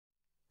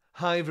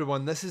Hi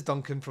everyone, this is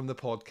Duncan from the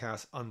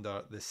podcast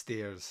Under the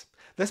Stairs.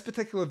 This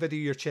particular video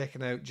you're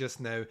checking out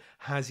just now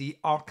has the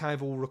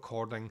archival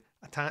recording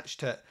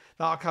attached to it.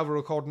 The archival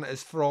recording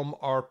is from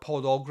our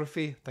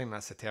podography, I think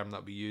that's the term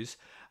that we use,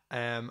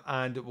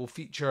 and it will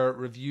feature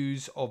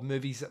reviews of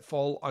movies that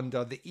fall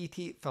under the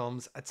 88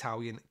 Films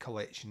Italian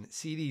Collection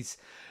series.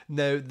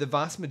 Now, the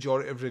vast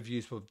majority of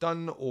reviews we've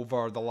done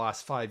over the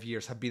last 5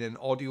 years have been in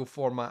audio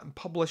format and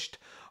published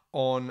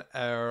on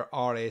our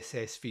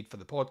RSS feed for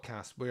the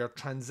podcast. We are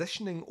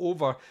transitioning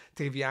over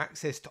to give you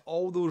access to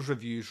all those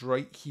reviews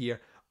right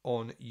here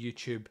on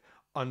YouTube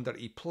under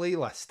a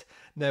playlist.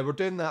 Now, we're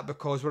doing that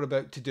because we're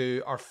about to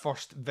do our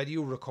first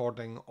video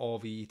recording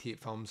of 88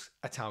 Films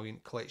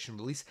Italian Collection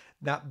release,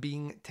 that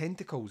being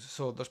Tentacles.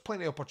 So there's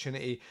plenty of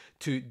opportunity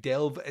to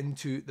delve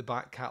into the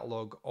back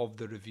catalogue of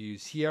the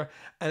reviews here.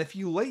 And if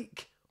you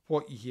like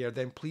what you hear,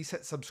 then please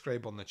hit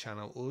subscribe on the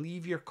channel,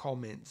 leave your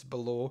comments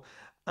below,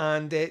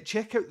 and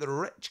check out the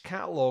rich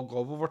catalogue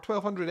of over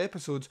 1,200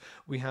 episodes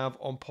we have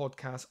on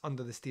podcasts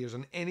Under the Stairs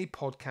on any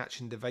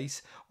podcatching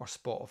device or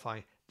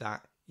Spotify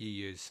that you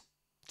use.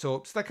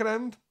 So stick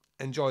around,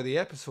 enjoy the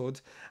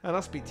episode, and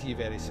I'll speak to you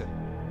very soon.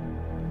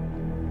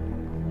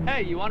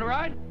 Hey, you want a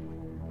ride?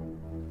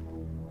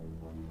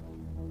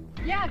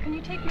 Yeah, can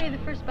you take me to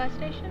the first bus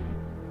station?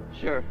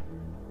 Sure.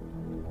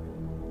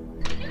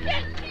 You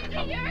can't see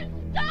me here!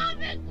 Stop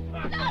it!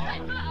 Stop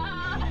it!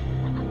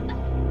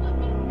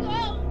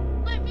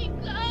 Let me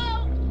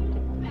go! You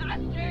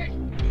bastard!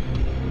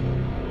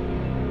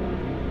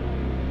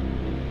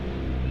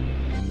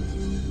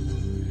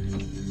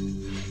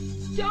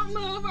 Don't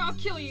move or I'll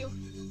kill you.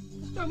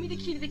 Throw me the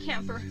key to the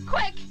camper.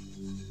 Quick!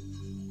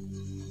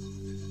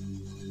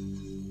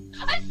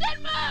 I said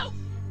move!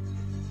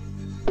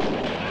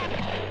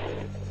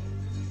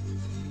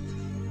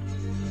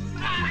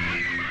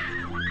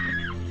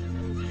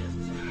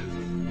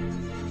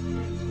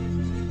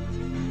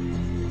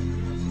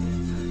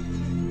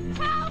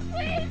 Help,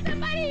 please!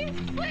 Somebody!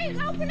 Please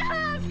open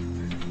up!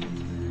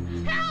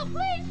 Help,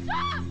 please!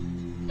 Stop!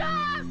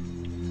 Stop!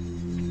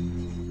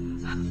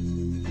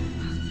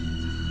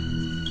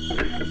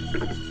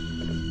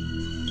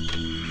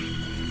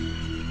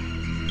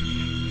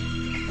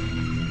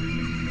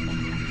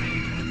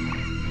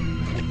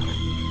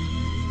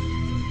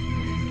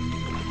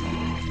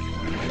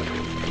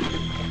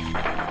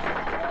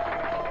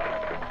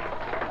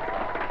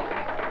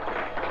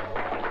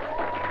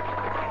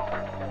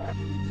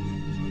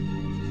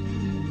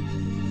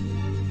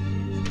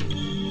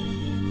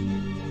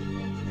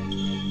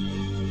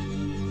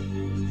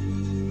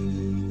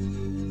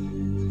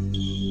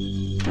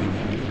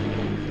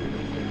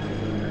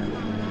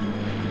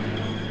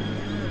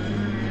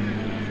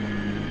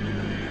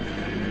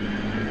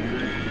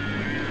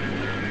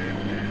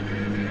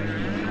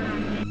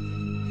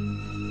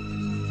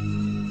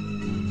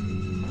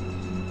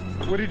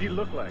 What did he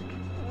look like?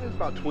 He was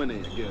about 20,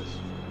 I guess.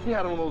 He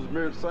had on those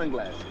mirrored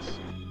sunglasses.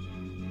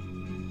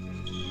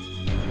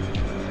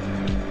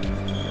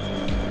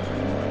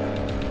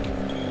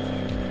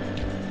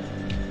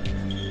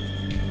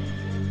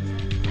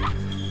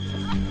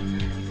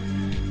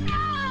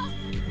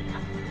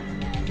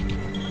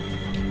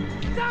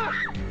 Stop!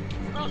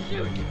 I'll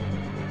shoot!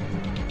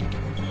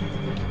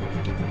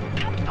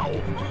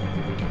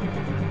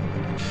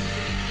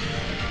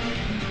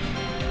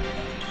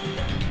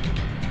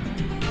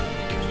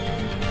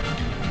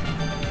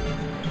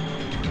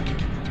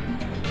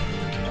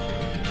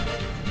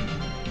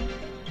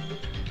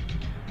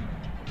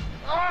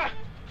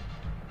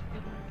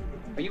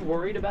 Are you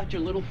worried about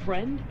your little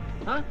friend?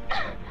 Huh?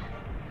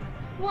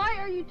 Why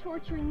are you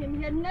torturing him?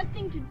 He had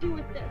nothing to do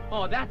with this.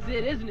 Oh, that's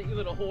it, isn't it, you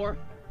little whore?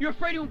 You're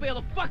afraid he won't be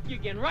able to fuck you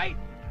again, right?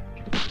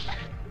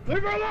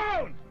 Leave her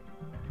alone!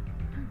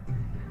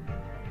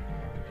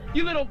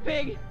 You little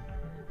pig!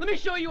 Let me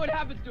show you what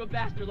happens to a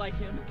bastard like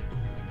him.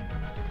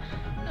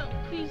 No,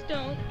 please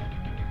don't.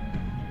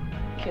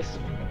 Kiss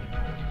me.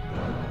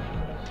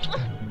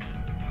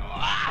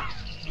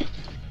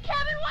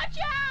 Kevin, watch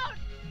out!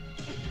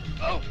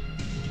 Oh!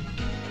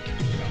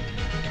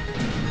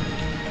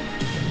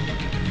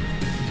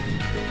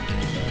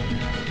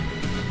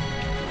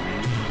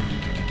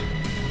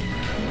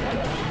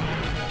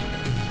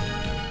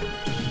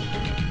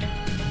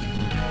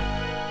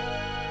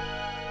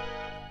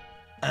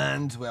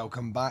 And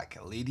welcome back,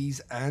 ladies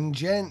and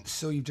gents.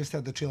 So you've just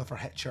heard the trailer for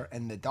Hitcher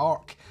in the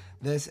Dark.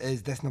 This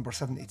is disc number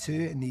 72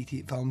 in the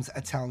 88 Films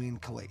Italian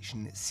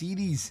Collection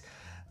series.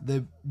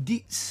 The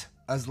deets,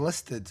 as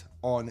listed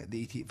on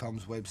the 88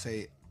 Films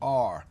website,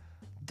 are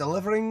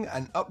delivering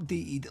an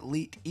updated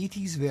late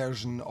 80s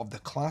version of the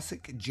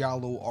classic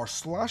giallo or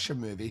slasher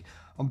movie.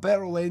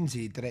 Umberto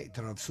Lenzi,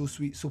 director of So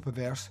Sweet, So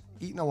Perverse,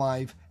 Eaten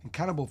Alive and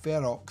Cannibal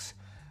Ferox,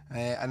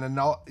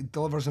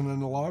 delivers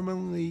an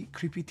alarmingly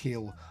creepy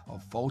tale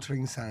of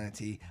faltering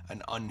sanity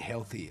and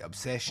unhealthy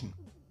obsession.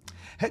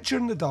 Hitcher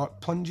in the Dark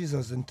plunges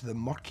us into the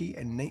murky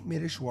and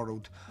nightmarish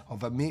world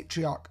of a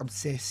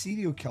matriarch-obsessed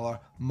serial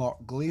killer,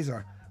 Mark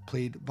Glazer,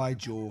 played by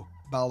Joe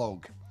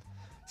Balog.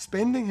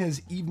 Spending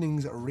his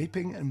evenings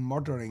raping and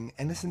murdering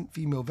innocent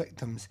female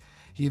victims,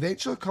 he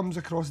eventually comes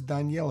across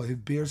Daniela, who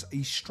bears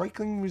a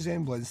striking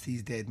resemblance to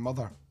his dead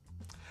mother.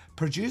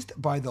 Produced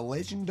by the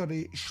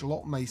legendary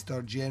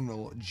Schlottmeister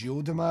General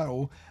Joe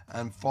DiMaggio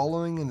and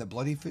following in the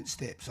bloody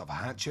footsteps of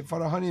Hatchet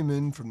for a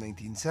Honeymoon from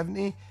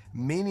 1970,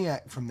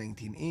 Maniac from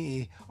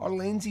 1980, or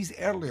Lenzi's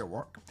earlier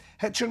work,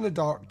 Hitcher in the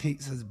Dark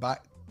takes us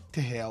back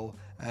to hell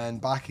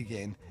and back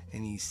again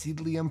in his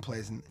seedily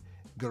unpleasant,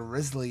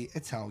 grisly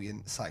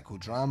Italian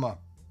psychodrama.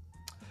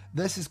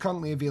 This is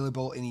currently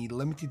available in a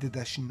limited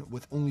edition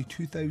with only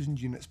 2,000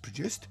 units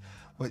produced,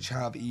 which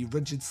have a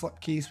rigid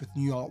slipcase with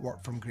new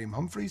artwork from Graham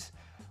Humphreys.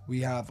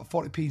 We have a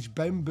 40-page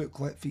bound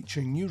booklet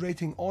featuring new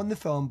writing on the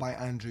film by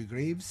Andrew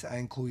Graves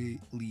and Chloe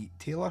Lee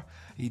Taylor,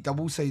 a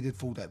double-sided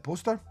fold-out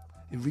poster,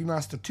 a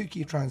remastered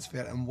 2K transfer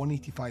and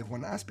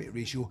 185:1 aspect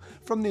ratio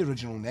from the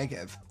original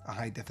negative, a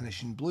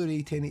high-definition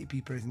Blu-ray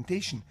 1080p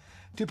presentation,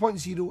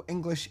 2.0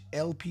 English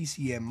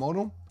LPCM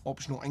mono,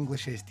 optional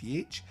English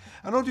STH,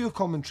 an audio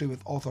commentary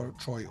with author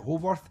Troy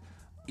Holworth,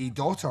 a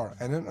daughter,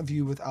 an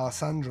interview with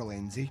Alessandra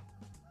Lenzi,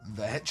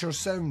 The Hitcher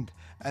Sound,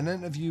 an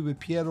interview with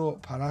Piero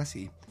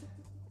Parasi,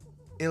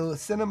 Il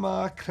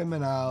Cinema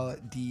Criminale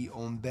di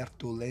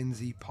Umberto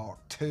Lenzi Part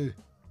 2,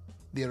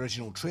 the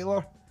original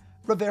trailer,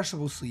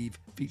 reversible sleeve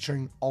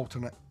featuring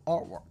alternate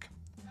artwork.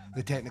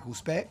 The technical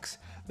specs: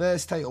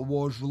 this title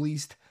was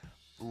released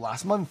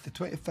last month, the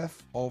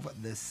 25th of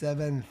the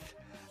 7th.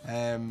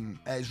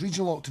 It's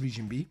regional locked to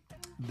region B.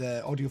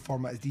 The audio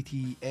format is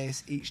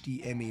DTS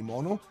HDMA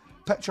mono.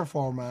 Picture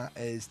format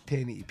is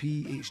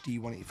 1080p HD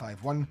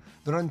 185:1.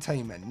 The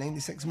runtime at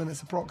 96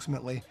 minutes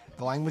approximately.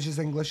 The language is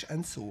English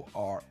and so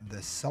are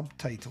the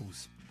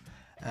subtitles.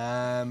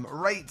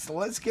 Right,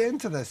 let's get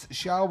into this,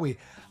 shall we?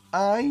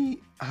 I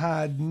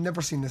had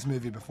never seen this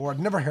movie before. I'd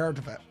never heard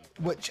of it,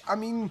 which, I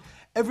mean,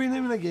 every now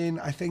and again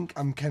I think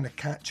I'm kind of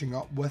catching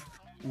up with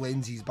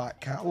Lenzi's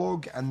back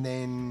catalogue, and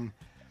then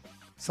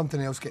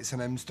something else gets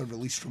announced or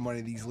released from one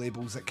of these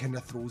labels that kind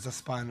of throws a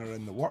spanner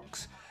in the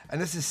works. And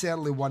this is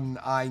certainly one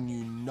I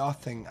knew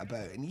nothing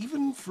about. And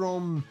even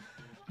from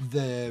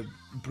the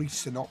brief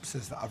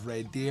synopsis that I've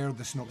read there,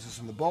 the synopsis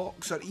on the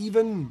box, or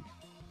even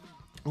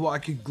what I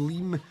could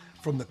glean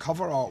from the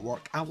cover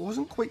artwork, I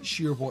wasn't quite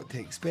sure what to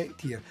expect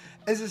here.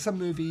 Is this a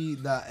movie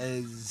that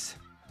is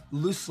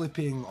loosely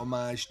paying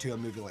homage to a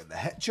movie like The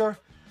Hitcher?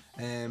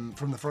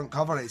 From the front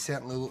cover, it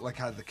certainly looked like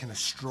it had the kind of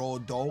Straw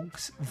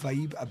Dogs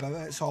vibe about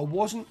it, so I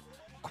wasn't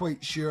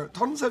quite sure.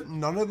 Turns out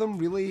none of them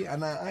really,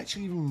 and I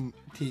actually even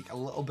take a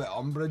little bit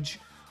umbrage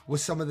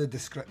with some of the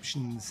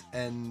descriptions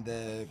in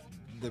the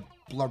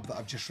blurb that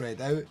I've just read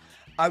out.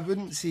 I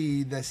wouldn't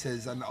say this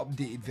is an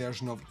updated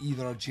version of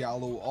either a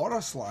giallo or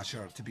a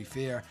slasher, to be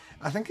fair.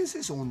 I think it's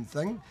its own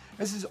thing.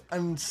 This is,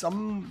 in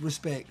some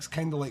respects,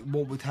 kind of like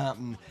what would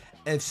happen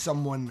if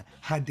someone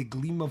had the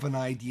gleam of an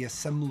idea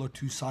similar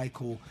to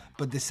Psycho,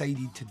 but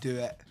decided to do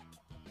it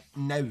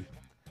now,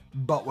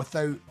 but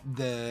without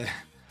the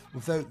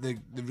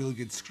really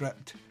good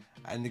script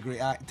and the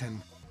great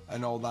acting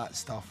and all that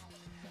stuff.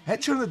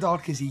 Hitcher in the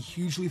Dark is a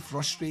hugely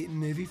frustrating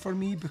movie for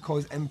me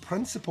because in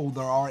principle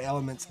there are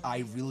elements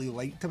I really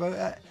liked about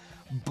it,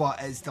 but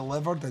it's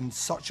delivered in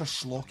such a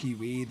schlocky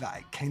way that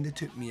it kind of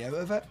took me out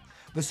of it.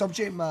 The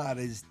subject matter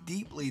is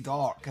deeply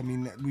dark. I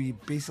mean, we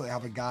basically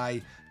have a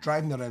guy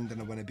driving around in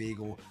a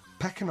Winnebago,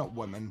 picking up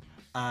women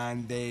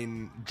and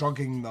then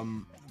drugging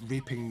them,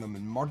 raping them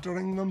and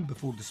murdering them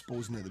before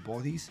disposing of the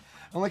bodies.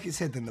 And like it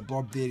said in the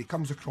blurb there, he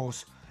comes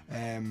across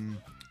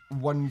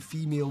one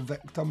female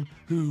victim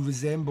who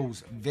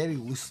resembles, very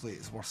loosely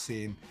it's worth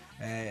saying,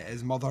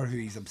 his mother, who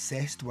he's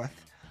obsessed with,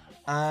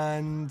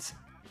 and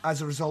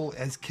as a result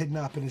his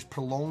kidnapping is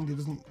prolonged. He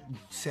doesn't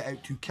set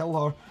out to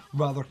kill her,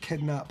 rather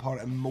kidnap her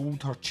and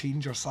mould her,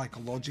 change her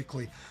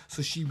psychologically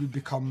so she would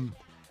become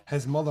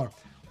his mother,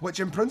 which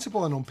in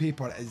principle and on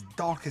paper is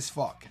dark as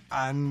fuck,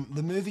 and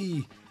the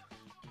movie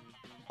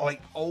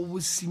like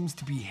always seems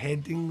to be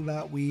heading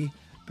that way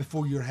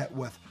before you're hit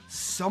with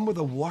some of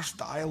the worst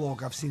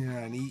dialogue I've seen in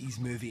an 80s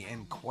movie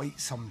in quite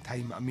some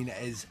time. I mean, it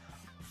is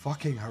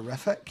fucking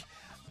horrific.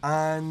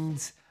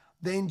 And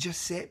then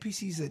just set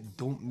pieces that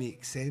don't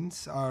make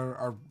sense.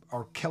 Our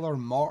killer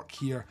Mark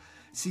here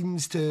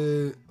seems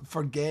to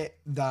forget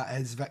that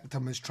his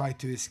victim has tried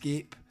to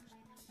escape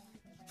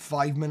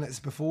 5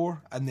 minutes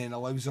before, and then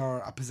allows her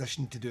a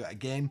position to do it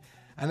again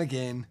and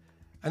again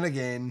and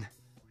again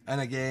and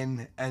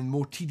again in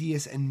more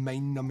tedious and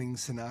mind-numbing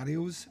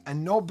scenarios.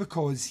 And not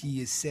because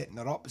he is setting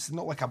her up, it's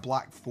not like a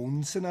black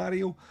phone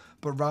scenario,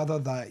 but rather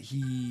that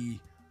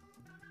he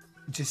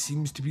just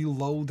seems to be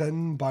lulled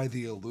in by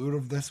the allure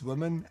of this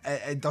woman.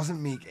 It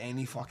doesn't make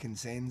any fucking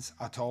sense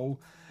at all,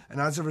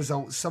 and as a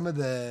result some of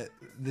the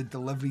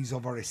deliveries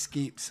of her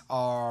escapes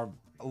are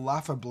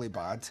laughably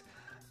bad,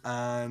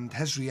 and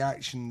his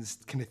reactions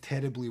kind of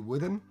terribly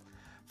wooden.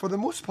 For the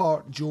most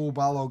part, Joe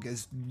Balog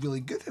is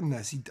really good in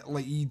this. He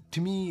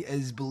to me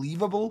is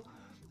believable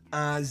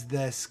as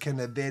this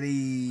kind of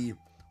very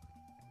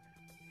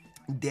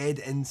dead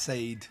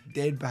inside,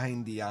 dead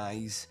behind the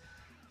eyes,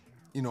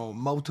 you know,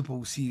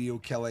 multiple serial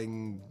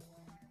killing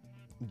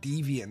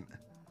deviant.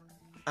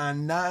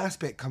 And that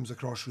aspect comes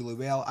across really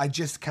well. I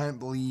just can't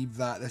believe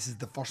that this is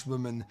the first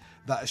woman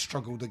that has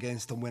struggled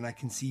against him when I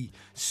can see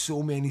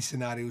so many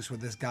scenarios where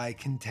this guy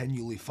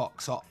continually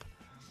fucks up.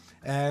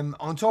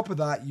 On top of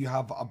that, you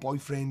have a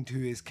boyfriend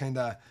who is kind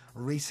of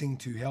racing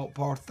to help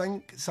her.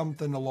 Think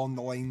something along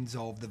the lines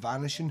of The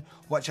Vanishing,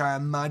 which I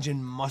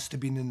imagine must have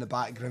been in the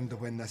background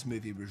of when this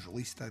movie was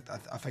released.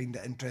 I find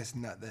it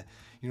interesting that the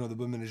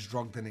woman is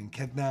drugged and then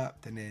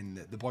kidnapped, and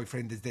then the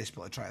boyfriend is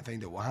desperately trying to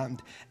find out what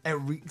happened. It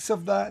reeks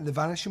of that. The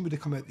Vanishing would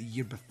have come out the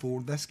year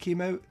before this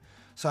came out,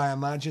 so I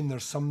imagine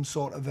there's some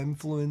sort of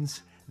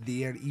influence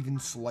there, even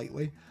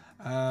slightly.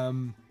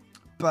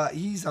 But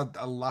he's a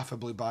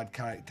laughably bad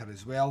character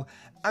as well.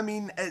 I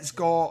mean, it's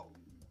got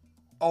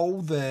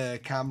all the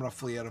camera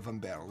flair of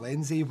Umberto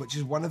Lenzi, which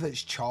is one of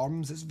its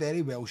charms. It's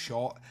very well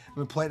shot,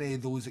 with plenty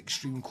of those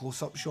extreme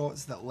close-up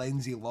shots that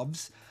Lenzi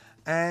loves.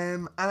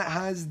 And it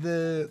has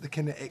the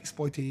kind of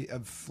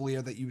exploitative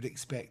flair that you would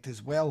expect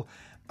as well.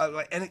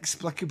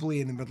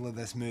 Inexplicably, in the middle of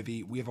this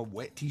movie, we have a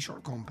wet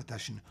t-shirt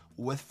competition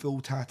with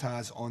full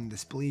tatas on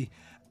display,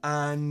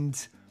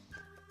 and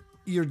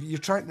you're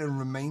trying to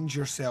remind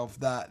yourself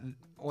that,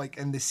 like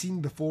in the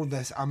scene before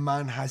this, a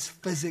man has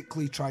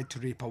physically tried to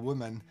rape a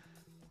woman,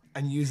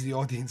 and you as the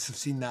audience have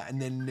seen that,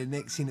 and then the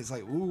next scene it's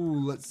like,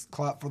 ooh, let's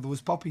clap for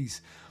those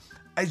puppies.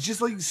 It's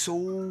just like so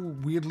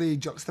weirdly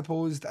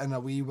juxtaposed in a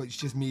way which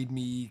just made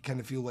me kind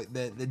of feel like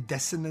the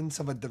dissonance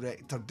of a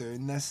director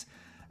doing this.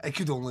 It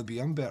could only be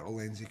Umberto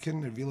Lenzi,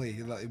 couldn't it really?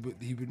 He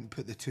wouldn't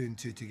put the two and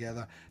two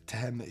together. To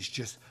him, it's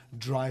just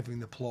driving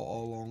the plot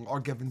all along or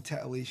giving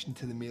titillation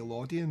to the male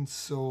audience.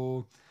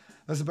 So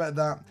there's a bit of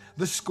that.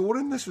 The score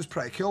in this was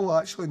pretty cool.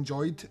 I actually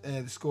enjoyed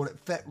the score. It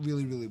fit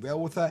really, really well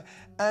with it.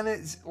 And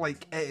it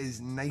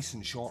is nice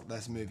and short,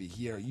 this movie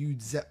here. You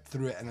zip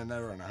through it in an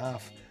hour and a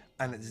half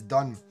and it's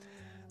done.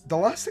 The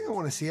last thing I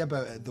want to say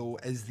about it, though,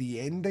 is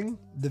the ending.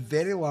 The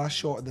very last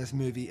shot of this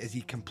movie is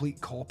a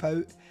complete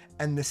cop-out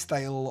in the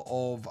style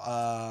of,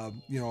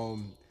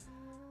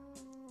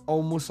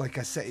 almost like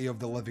a City of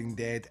the Living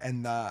Dead,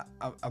 in that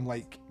I'm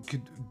like,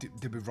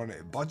 did we run out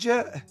of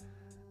budget?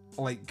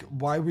 Like,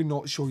 why are we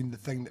not showing the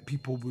thing that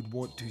people would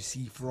want to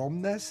see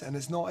from this? And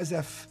it's not as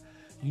if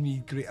you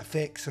need great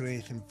effects or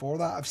anything for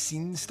that. I've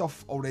seen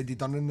stuff already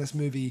done in this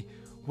movie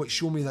which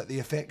show me that the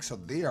effects are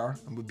there,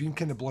 and we've been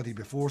kind of bloody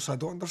before, so I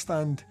don't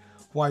understand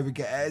why we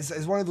get it.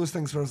 It's one of those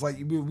things where it's like,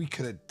 we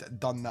could have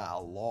done that a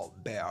lot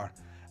better,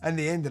 and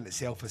the ending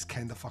itself is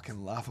kind of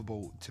fucking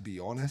laughable, to be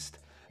honest.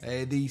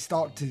 They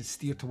start to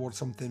steer towards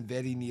something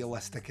very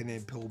nihilistic and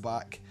then pull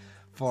back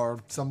for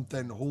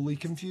something wholly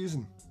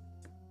confusing.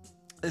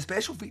 The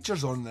special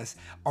features on this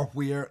are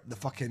where the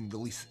fucking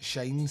release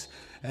shines.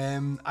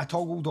 I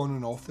toggled on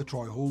and off the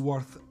Troy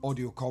Holworth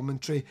audio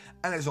commentary,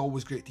 and it's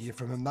always great to hear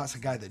from him. That's a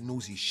guy that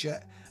knows his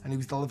shit, and he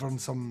was delivering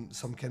some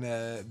kind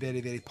of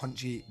very, very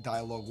punchy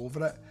dialogue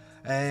over it.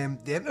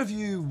 The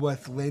interview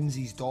with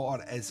Lenzi's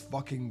daughter is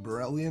fucking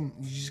brilliant.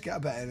 You just get a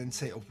bit of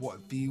insight of what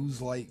it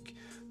feels like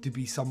to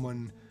be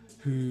someone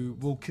who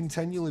will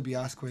continually be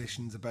asked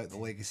questions about the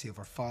legacy of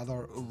her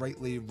father,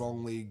 rightly,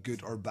 wrongly,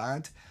 good or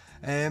bad.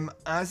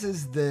 As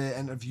is the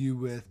interview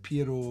with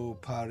Piero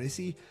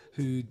Parisi,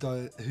 who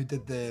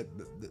did the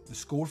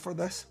score for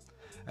this.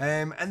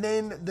 And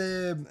then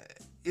the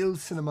Il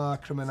Cinema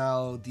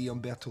Criminale di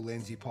Umberto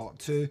Lenzi Part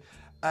 2.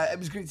 It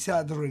was great to see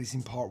I'd already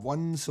seen Part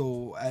 1,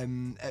 so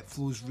it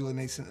flows really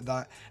nice into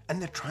that.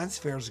 And the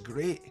transfer's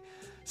great.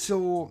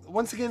 So,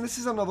 once again, this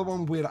is another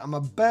one where I'm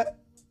a bit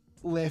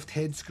left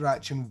head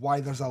scratching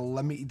why there's a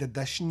limited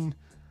edition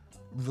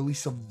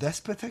release of this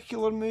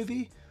particular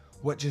movie,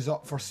 which is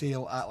up for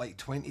sale at like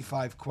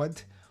 25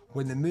 quid,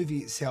 when the movie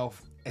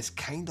itself is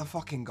kind of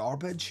fucking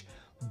garbage,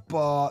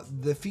 but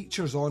the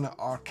features on it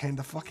are kind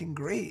of fucking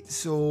great.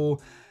 So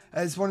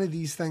it's one of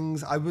these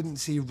things. I wouldn't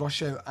say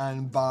rush out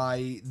and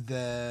buy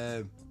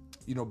the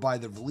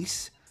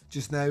release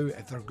just now.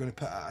 If they're going to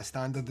put out a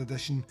standard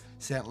edition,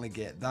 certainly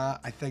get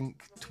that. I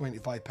think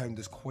 £25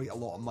 is quite a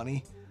lot of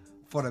money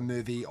for a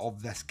movie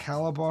of this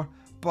caliber,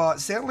 but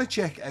certainly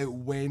check it out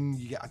when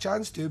you get a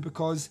chance to,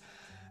 because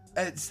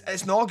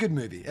it's not a good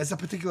movie. It's a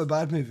particularly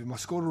bad movie. My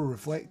score will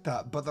reflect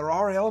that, but there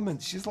are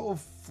elements, just little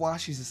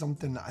flashes of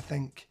something that I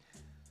think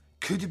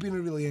could have been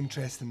a really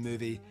interesting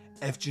movie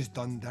if just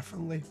done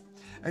differently.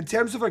 In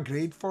terms of a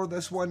grade for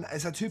this one,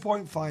 it's a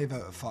 2.5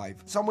 out of 5.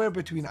 Somewhere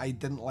between I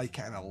didn't like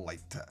it and I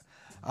liked it.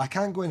 I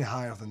can't go any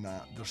higher than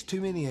that. There's too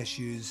many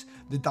issues.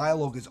 The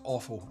dialogue is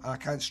awful, and I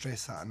can't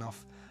stress that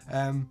enough.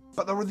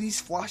 But there were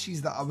these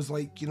flashes that I was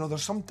like,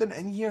 there's something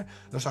in here.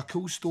 There's a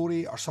cool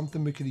story or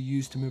something we could have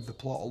used to move the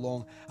plot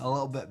along a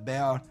little bit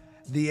better.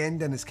 The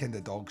ending is kind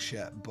of dog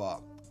shit,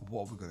 but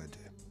what are we going to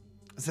do?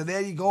 So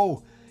there you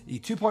go. A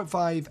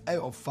 2.5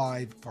 out of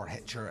 5 for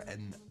Hitcher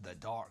in the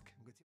Dark.